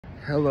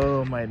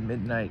Hello, my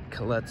midnight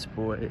Colette's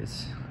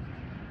boys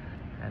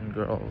and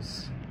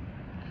girls.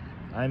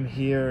 I'm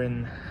here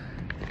in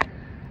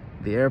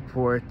the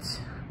airport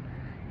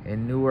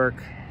in Newark,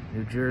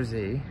 New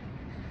Jersey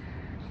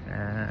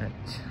at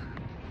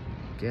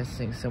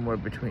guessing somewhere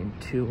between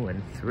 2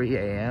 and 3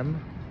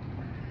 a.m.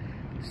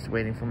 Just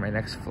waiting for my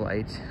next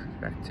flight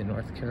back to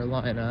North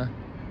Carolina.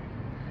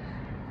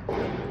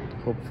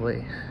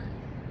 Hopefully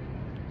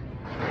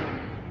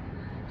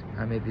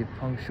I may be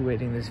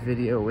punctuating this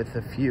video with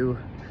a few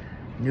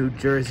New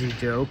Jersey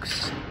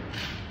jokes.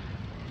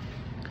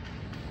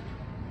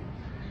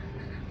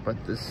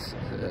 But this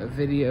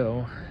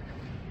video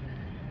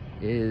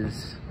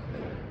is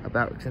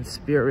about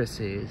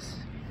conspiracies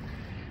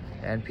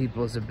and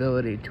people's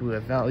ability to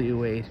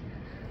evaluate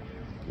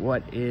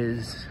what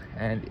is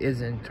and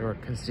isn't, or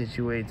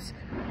constitutes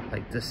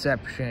like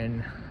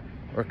deception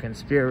or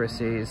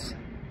conspiracies.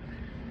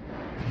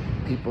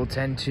 People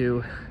tend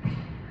to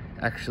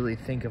actually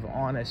think of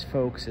honest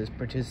folks as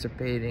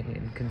participating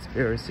in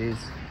conspiracies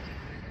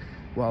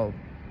while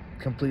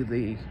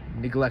completely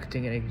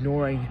neglecting and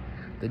ignoring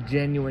the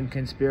genuine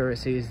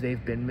conspiracies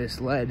they've been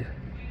misled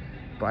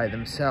by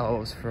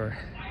themselves for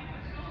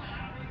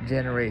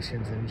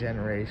generations and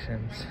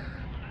generations.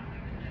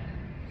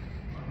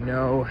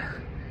 No,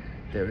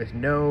 there is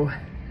no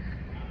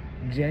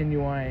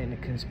genuine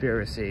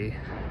conspiracy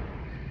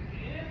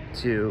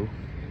to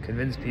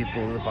convince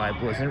people the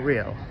Bible isn't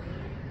real.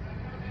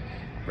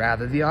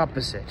 Rather the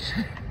opposite.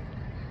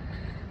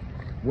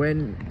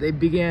 When they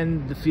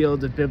began the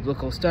field of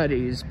biblical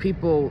studies,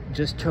 people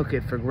just took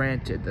it for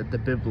granted that the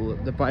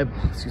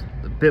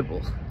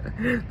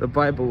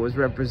Bible was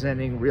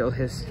representing real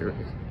history.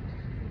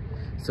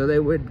 So they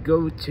would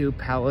go to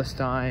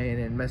Palestine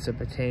and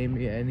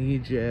Mesopotamia and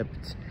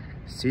Egypt,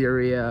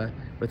 Syria,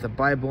 with a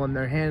Bible in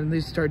their hand, and they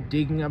start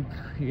digging up,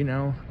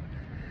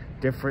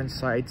 different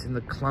sites in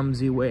the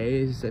clumsy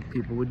ways that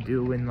people would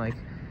do in like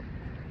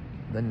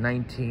the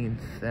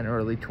 19th and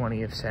early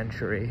 20th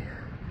century,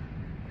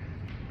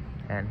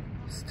 and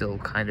still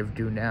kind of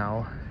do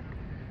now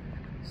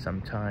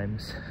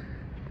sometimes,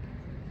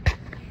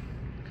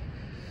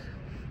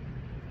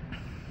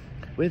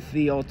 with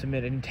the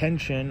ultimate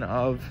intention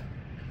of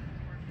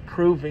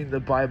proving the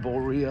Bible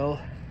real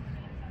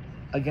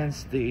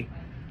against the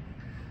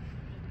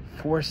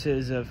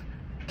forces of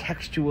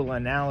textual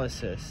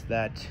analysis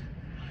that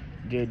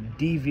did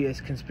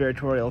devious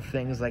conspiratorial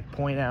things like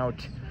point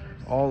out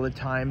all the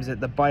times that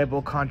the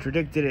Bible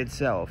contradicted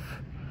itself,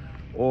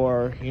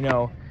 or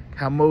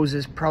how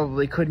Moses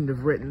probably couldn't have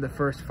written the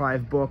first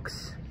 5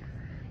 books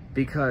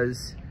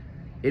because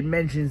it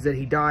mentions that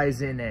he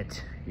dies in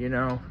it.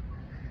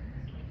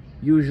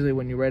 Usually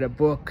when you write a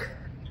book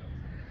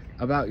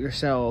about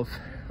yourself,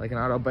 like an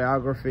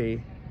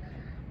autobiography,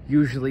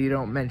 usually you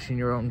don't mention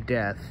your own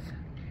death.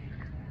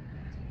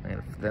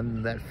 And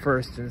then that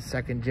first and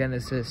second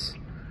Genesis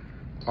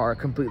are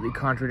completely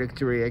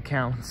contradictory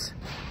accounts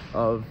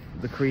of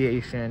the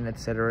creation,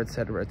 etc.,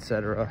 etc.,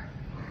 etc.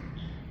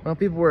 Well,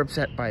 people were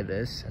upset by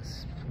this,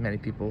 as many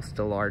people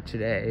still are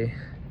today,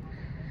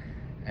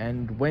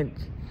 and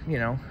went,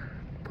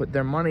 put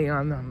their money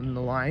on the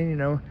line,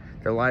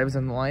 their lives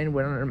on the line,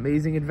 went on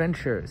amazing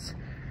adventures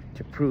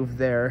to prove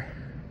their,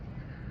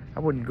 I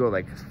wouldn't go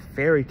like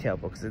fairy tale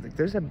books.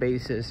 There's a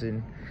basis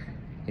in,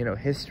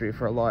 history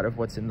for a lot of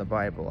what's in the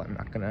Bible. I'm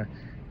not gonna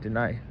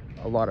deny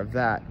a lot of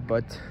that,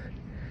 but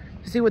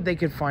see what they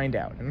could find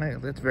out, and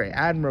that's very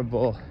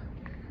admirable.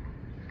 I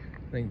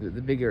think that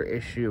the bigger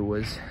issue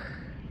was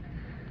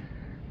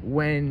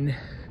when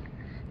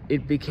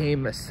it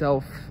became a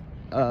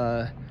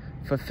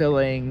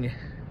self-fulfilling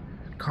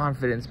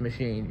confidence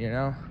machine,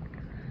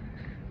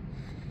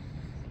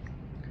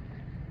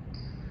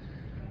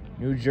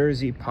 New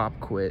Jersey pop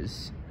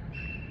quiz.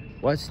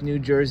 What's New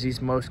Jersey's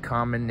most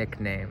common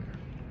nickname?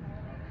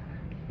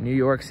 New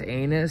York's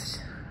anus?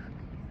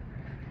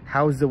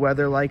 How's the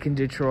weather like in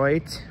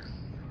Detroit?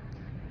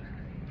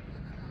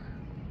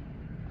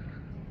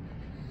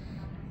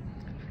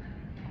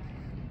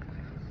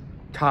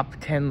 Top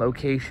 10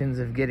 locations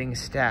of getting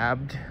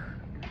stabbed.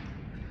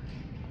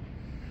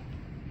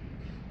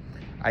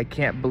 I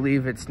can't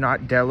believe it's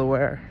not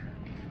Delaware.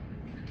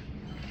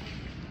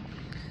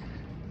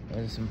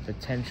 There's some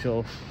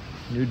potential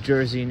New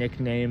Jersey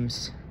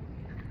nicknames.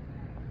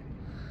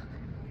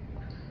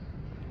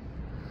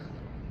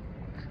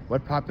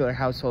 What popular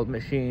household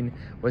machine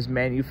was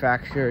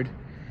manufactured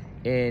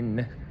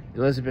in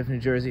Elizabeth, New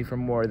Jersey for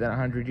more than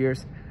 100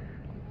 years?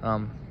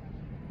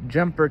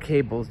 Jumper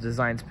cables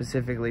designed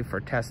specifically for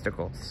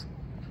testicles.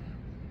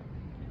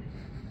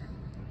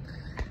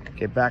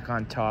 Get back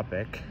on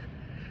topic.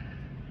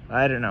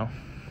 I don't know.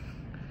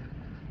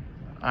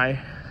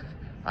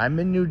 I'm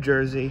in New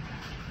Jersey.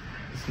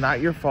 It's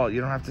not your fault.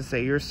 You don't have to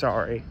say you're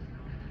sorry.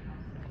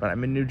 But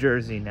I'm in New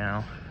Jersey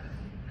now.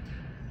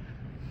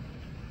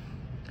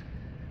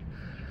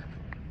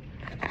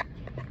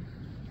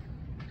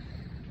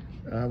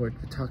 We're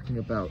talking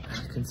about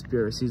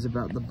conspiracies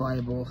about the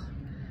Bible.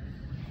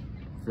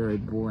 Very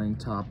boring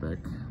topic,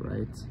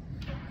 right?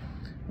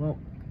 Well,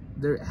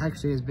 there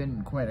actually has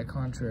been quite a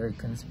contrary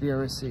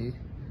conspiracy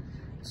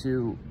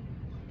to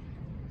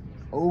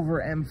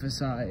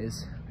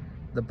overemphasize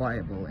the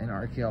Bible in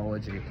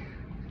archaeology.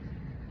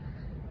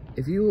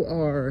 If you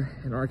are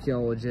an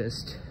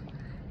archaeologist,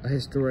 a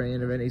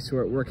historian of any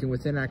sort working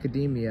within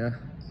academia,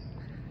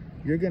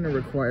 you're going to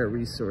require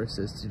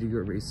resources to do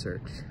your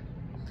research.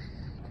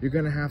 You're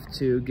going to have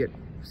to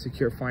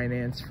secure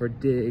finance for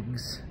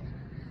digs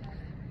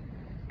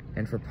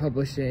and for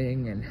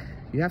publishing, and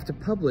you have to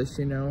publish,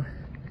 you know,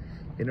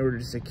 in order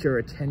to secure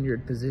a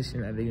tenured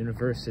position at a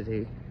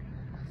university.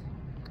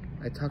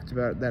 I talked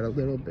about that a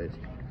little bit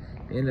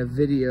in a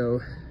video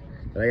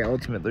that I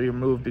ultimately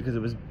removed because it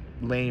was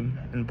lame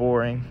and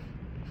boring,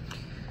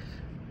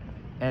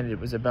 and it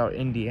was about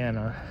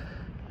Indiana.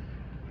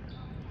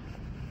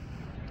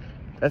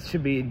 That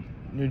should be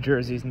New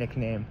Jersey's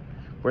nickname.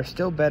 We're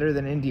still better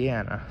than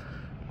Indiana.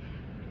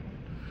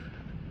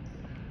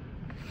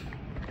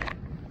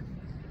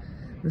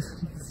 The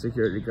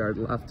security guard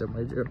laughed at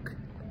my joke,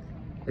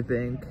 I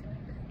think.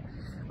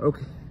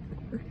 Okay.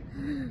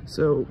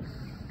 So,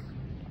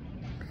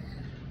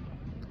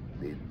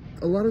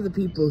 a lot of the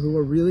people who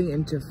are really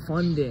into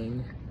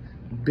funding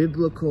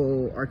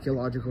biblical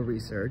archaeological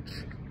research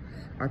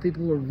are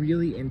people who are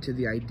really into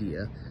the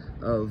idea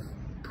of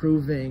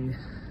proving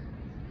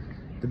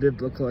the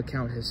biblical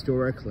account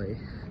historically.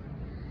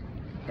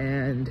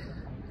 And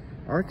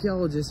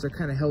archaeologists are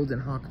kind of held in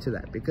hock to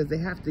that because they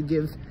have to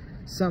give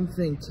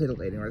something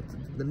titillating, or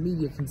the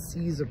media can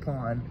seize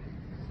upon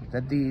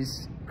that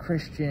these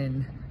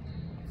Christian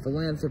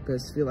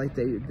philanthropists feel like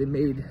they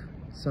made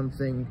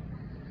something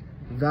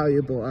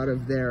valuable out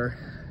of their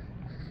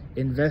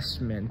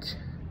investment,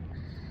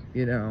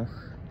 you know,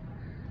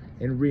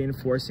 in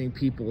reinforcing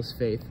people's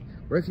faith.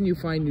 Where can you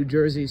find New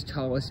Jersey's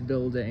tallest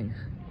building?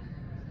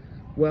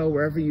 Well,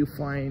 wherever you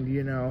find,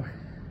 you know,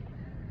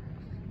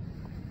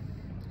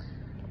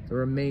 the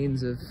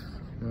remains of,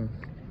 I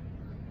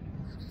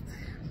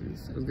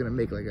was gonna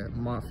make like a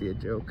mafia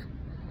joke.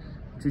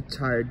 I'm too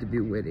tired to be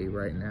witty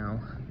right now.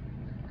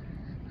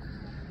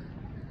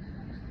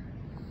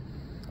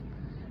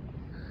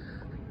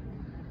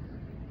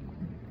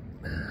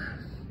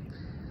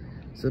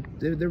 So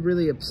they're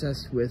really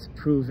obsessed with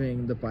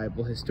proving the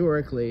Bible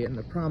historically, and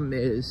the problem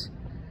is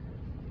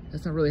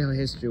that's not really how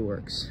history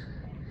works,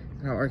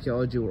 how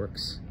archaeology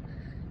works.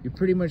 You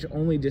pretty much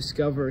only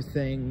discover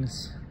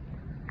things,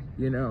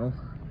 you know,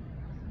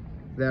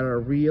 that are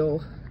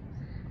real,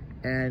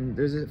 and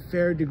there's a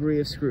fair degree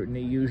of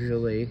scrutiny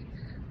usually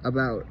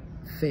about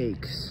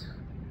fakes.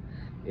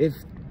 If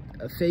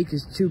a fake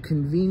is too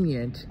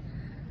convenient,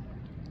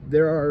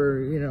 there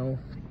are, you know,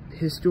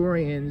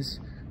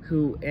 historians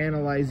who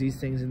analyze these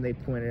things and they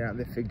point it out,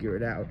 they figure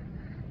it out.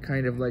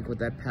 Kind of like with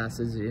that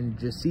passage in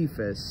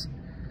Josephus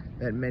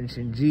that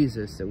mentioned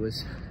Jesus. It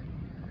was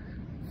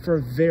for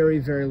a very,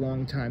 very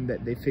long time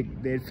that they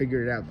had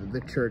figured out that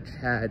the church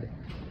had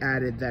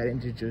added that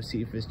into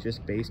Josephus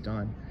just based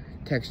on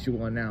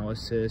textual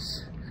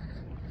analysis,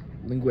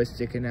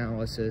 linguistic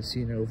analysis,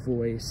 you know,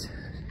 voice,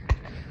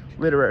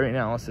 literary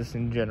analysis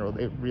in general.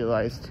 They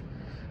realized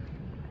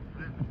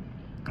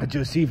that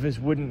Josephus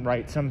wouldn't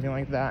write something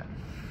like that.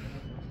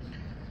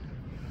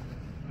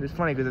 It's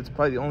funny because it's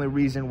probably the only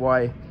reason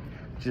why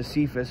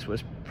Josephus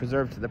was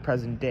preserved to the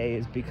present day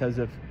is because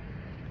of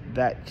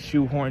that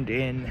shoehorned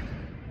in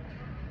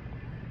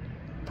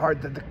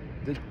part that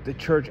the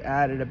church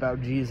added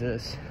about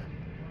Jesus.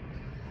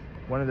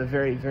 One of the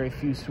very, very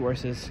few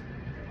sources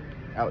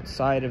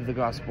outside of the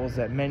Gospels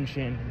that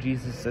mention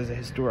Jesus as a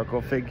historical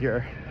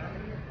figure,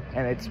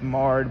 and it's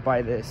marred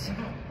by this,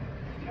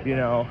 you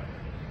know,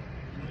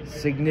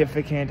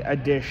 significant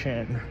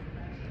addition.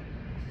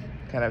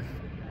 Kind of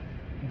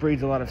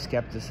breeds a lot of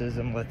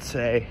skepticism, let's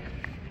say.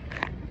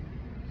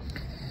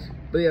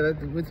 But yeah,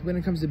 when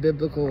it comes to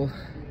biblical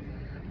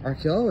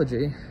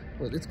archaeology,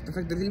 well, it's the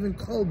fact that it's even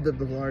called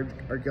biblical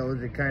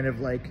archaeology kind of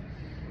like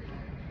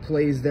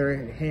plays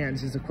their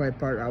hands, as a quiet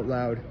part out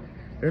loud.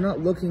 They're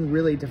not looking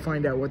really to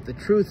find out what the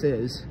truth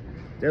is.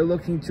 They're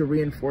looking to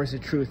reinforce a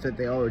truth that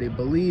they already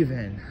believe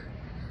in.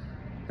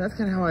 That's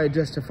kind of how I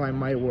justify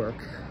my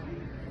work.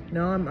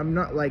 No, I'm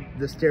not like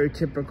the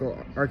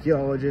stereotypical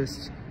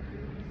archaeologist,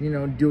 you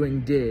know,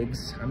 doing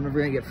digs. I'm never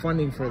gonna get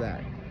funding for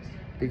that,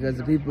 because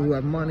the people who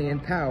have money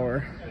and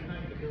power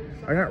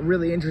are not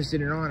really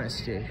interested in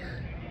honesty.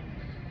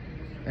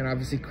 And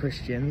obviously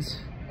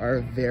Christians are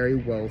a very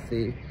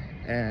wealthy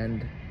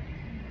and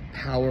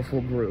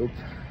powerful group.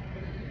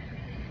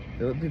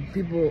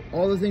 People,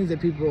 all the things that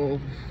people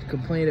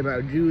complain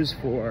about Jews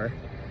for,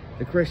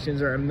 the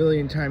Christians are a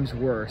million times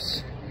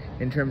worse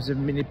in terms of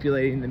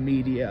manipulating the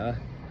media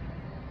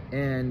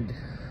and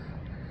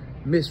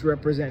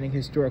misrepresenting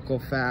historical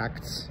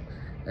facts,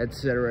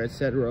 etc.,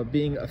 etc.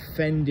 Being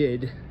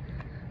offended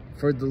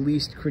for the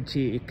least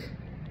critique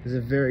is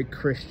a very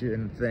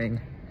Christian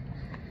thing.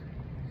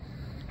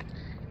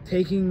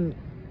 Taking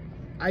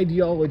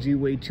ideology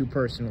way too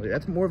personally,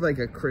 that's more of like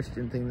a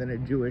Christian thing than a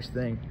Jewish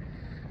thing.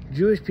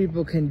 Jewish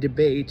people can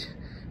debate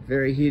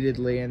very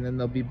heatedly and then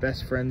they'll be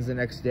best friends the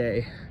next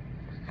day.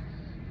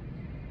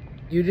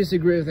 you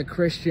disagree with a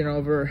Christian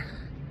over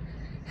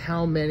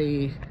how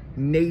many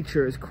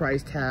natures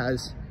Christ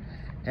has,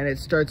 and it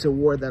starts a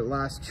war that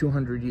lasts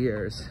 200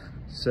 years.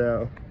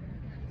 So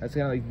that's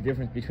kind of like the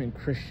difference between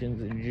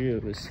Christians and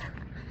Jews.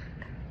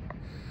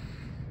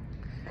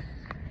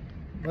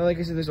 Well, like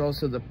I said, there's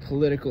also the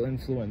political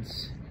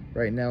influence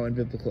right now in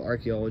biblical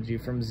archaeology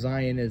from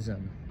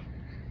Zionism.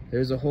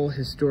 There's a whole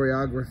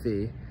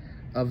historiography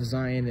of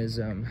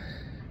Zionism.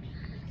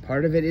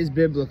 Part of it is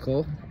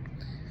biblical.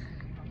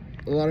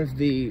 A lot of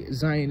the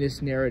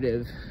Zionist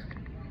narrative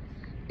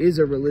is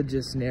a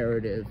religious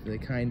narrative. They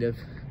kind of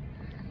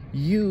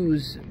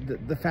use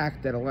the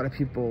fact that a lot of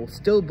people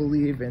still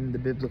believe in the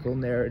biblical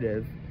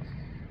narrative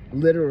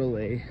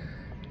literally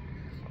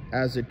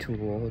as a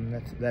tool,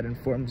 and that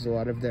informs a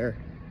lot of their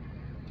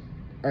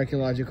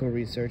archaeological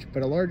research.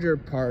 But a larger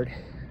part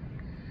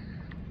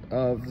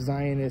of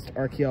Zionist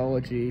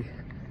archaeology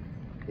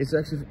is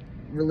actually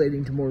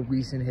relating to more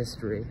recent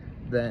history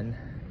than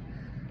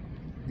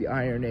the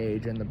Iron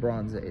Age and the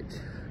Bronze Age.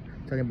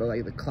 Talking about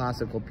like the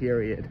classical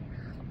period,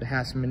 the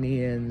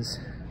Hasmoneans,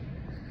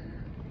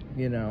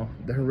 you know,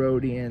 the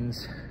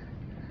Herodians,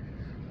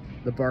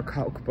 the Bar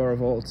Kokhba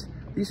revolts.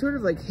 These sort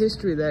of like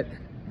history that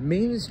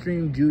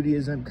mainstream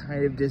Judaism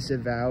kind of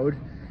disavowed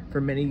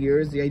for many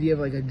years. The idea of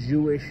like a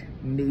Jewish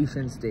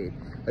nation state,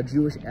 a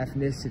Jewish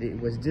ethnicity,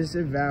 was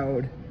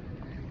disavowed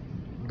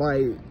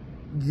by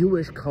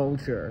Jewish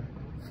culture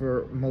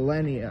for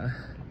millennia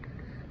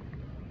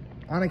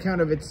on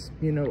account of its,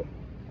 you know,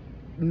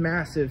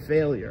 massive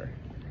failure.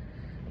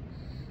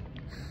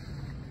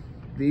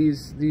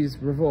 These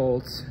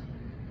revolts,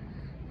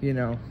 you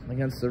know,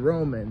 against the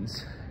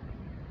Romans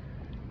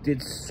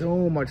did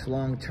so much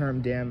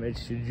long-term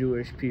damage to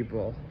Jewish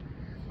people,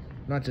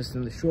 not just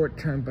in the short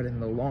term, but in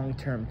the long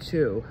term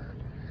too.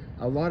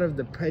 A lot of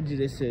the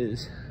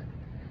prejudices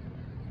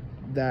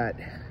that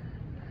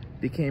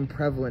became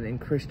prevalent in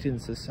Christian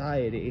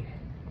society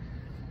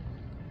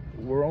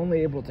were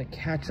only able to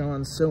catch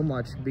on so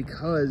much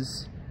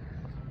because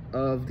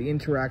of the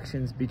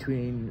interactions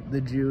between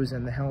the Jews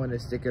and the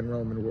Hellenistic and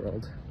Roman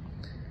world.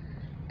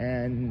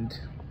 And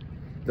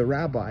the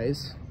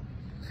rabbis,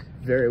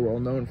 very well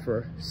known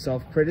for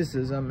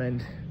self-criticism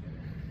and,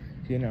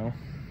 you know,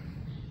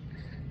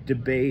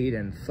 debate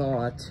and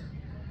thought,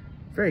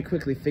 very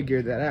quickly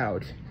figured that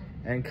out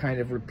and kind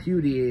of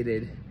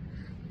repudiated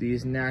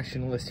these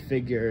nationalist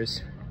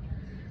figures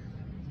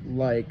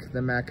like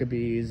the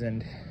Maccabees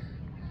and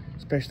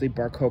especially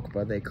Bar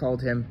Kokhba. They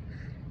called him,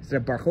 instead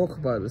of Bar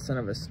Kokhba, the son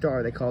of a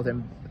star, they called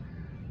him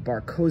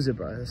Bar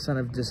Koziba, the son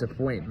of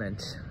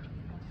disappointment,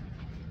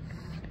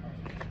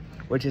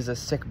 which is a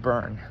sick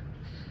burn,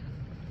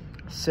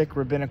 sick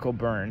rabbinical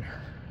burn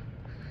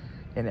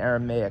in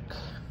Aramaic.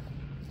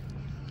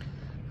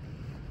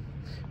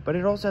 But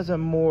it also has a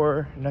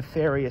more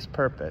nefarious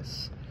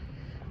purpose.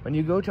 When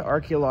you go to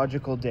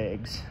archaeological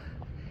digs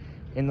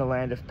in the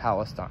land of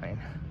Palestine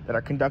that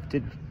are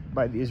conducted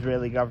by the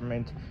Israeli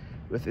government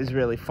with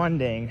Israeli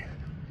funding,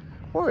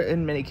 or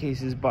in many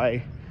cases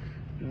by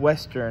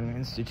Western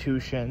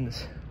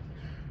institutions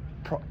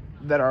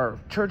that are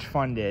church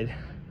funded,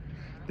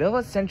 they'll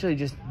essentially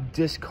just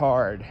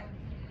discard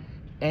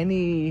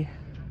any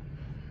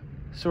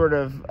sort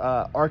of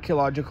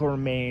archaeological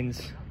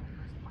remains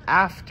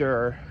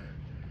after,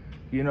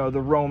 you know,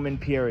 the Roman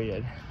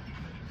period,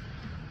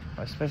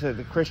 especially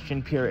the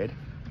Christian period.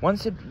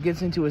 Once it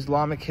gets into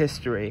Islamic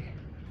history,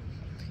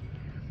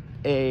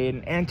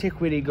 an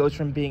antiquity goes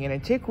from being an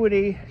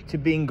antiquity to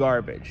being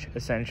garbage,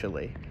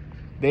 essentially.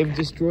 They've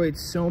destroyed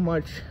so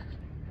much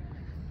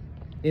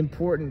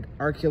important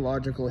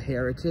archaeological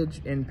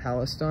heritage in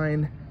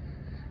Palestine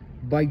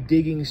by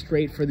digging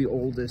straight for the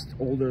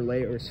older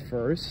layers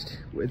first,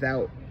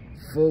 without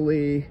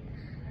fully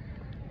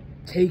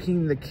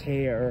taking the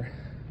care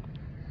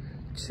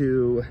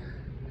to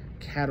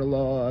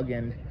catalog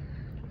and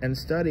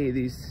study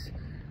these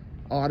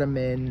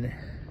Ottoman,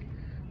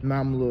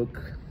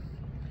 Mamluk,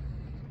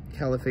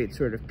 Caliphate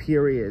sort of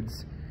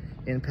periods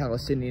in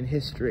Palestinian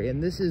history.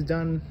 And this is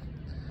done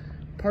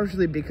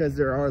partially because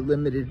there are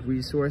limited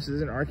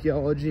resources in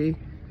archaeology,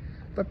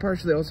 but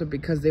partially also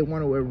because they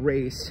want to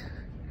erase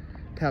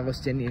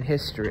Palestinian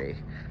history,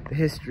 the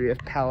history of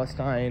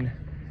Palestine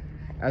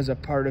as a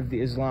part of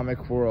the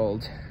Islamic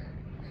world,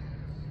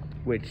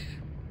 which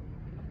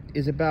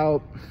is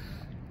about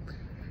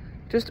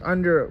just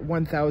under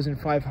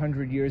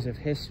 1,500 years of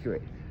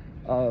history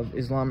of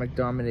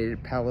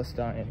Islamic-dominated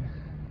Palestine.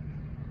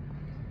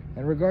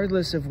 And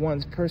regardless of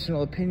one's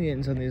personal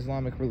opinions on the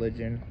Islamic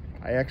religion,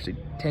 I actually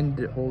tend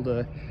to hold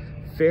a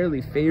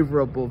fairly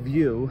favorable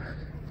view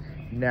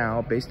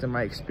now, based on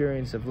my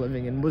experience of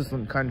living in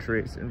Muslim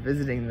countries and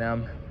visiting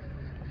them,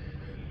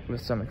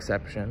 with some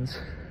exceptions.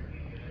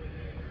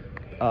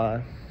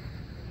 I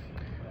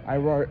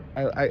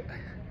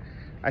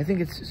think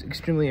it's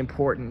extremely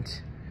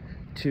important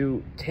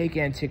to take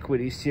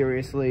antiquity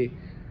seriously,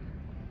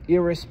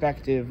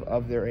 irrespective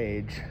of their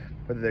age,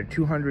 whether they're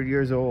 200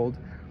 years old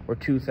or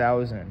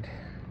 2,000.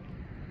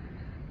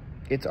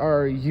 It's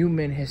our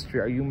human history,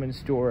 our human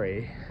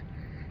story,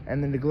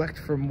 And the neglect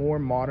for more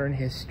modern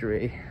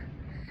history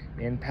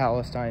in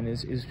Palestine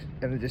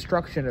and the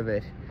destruction of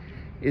it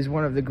is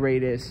one of the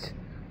greatest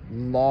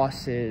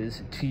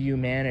losses to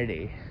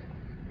humanity.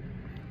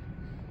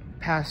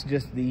 Past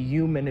just the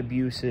human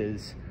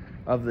abuses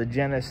of the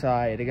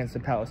genocide against the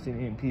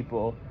Palestinian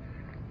people,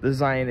 the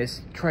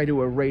Zionists try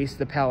to erase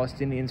the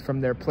Palestinians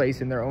from their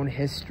place in their own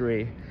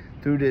history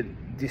through the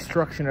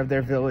destruction of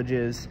their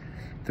villages,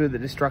 through the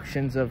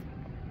destructions of,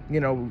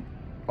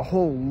 a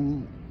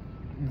whole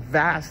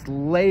vast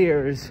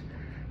layers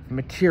of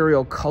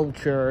material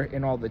culture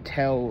in all the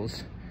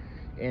tells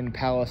in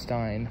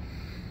Palestine.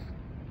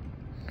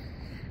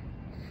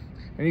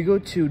 And you go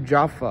to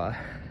Jaffa,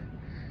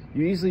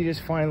 you easily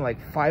just find like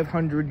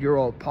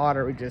 500-year-old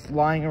pottery just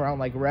lying around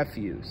like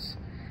refuse.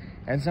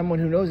 And someone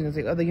who knows it can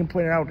say, oh, they can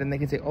point it out and they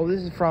can say, oh,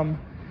 this is from,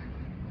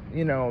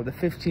 the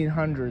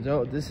 1500s.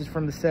 Oh, this is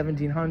from the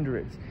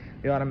 1700s,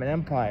 the Ottoman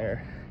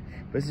Empire.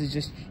 But this is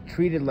just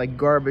treated like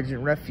garbage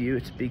and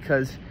refuse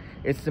because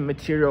it's the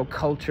material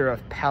culture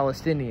of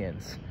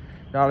Palestinians,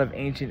 not of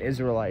ancient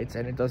Israelites,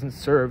 and it doesn't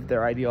serve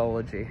their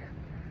ideology.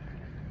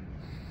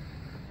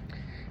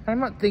 And I'm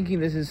not thinking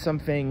this is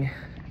something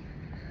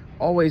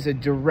always a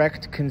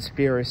direct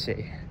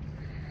conspiracy.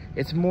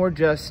 It's more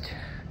just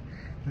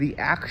the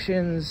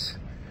actions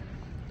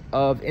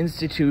of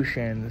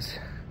institutions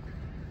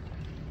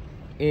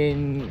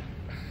in,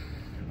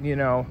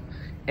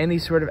 any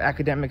sort of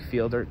academic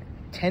field are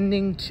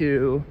tending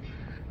to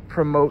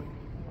promote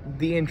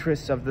the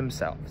interests of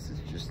themselves.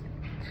 It's just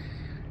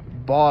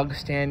bog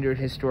standard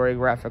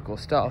historiographical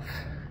stuff.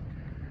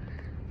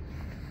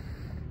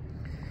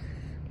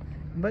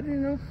 But,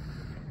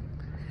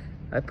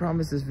 I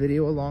promised this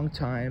video a long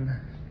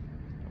time,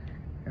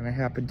 and I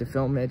happened to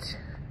film it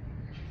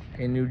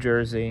in New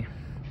Jersey.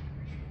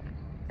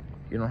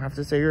 You don't have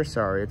to say you're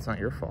sorry, it's not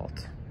your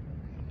fault.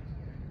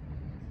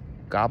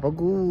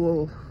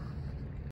 Gabagool.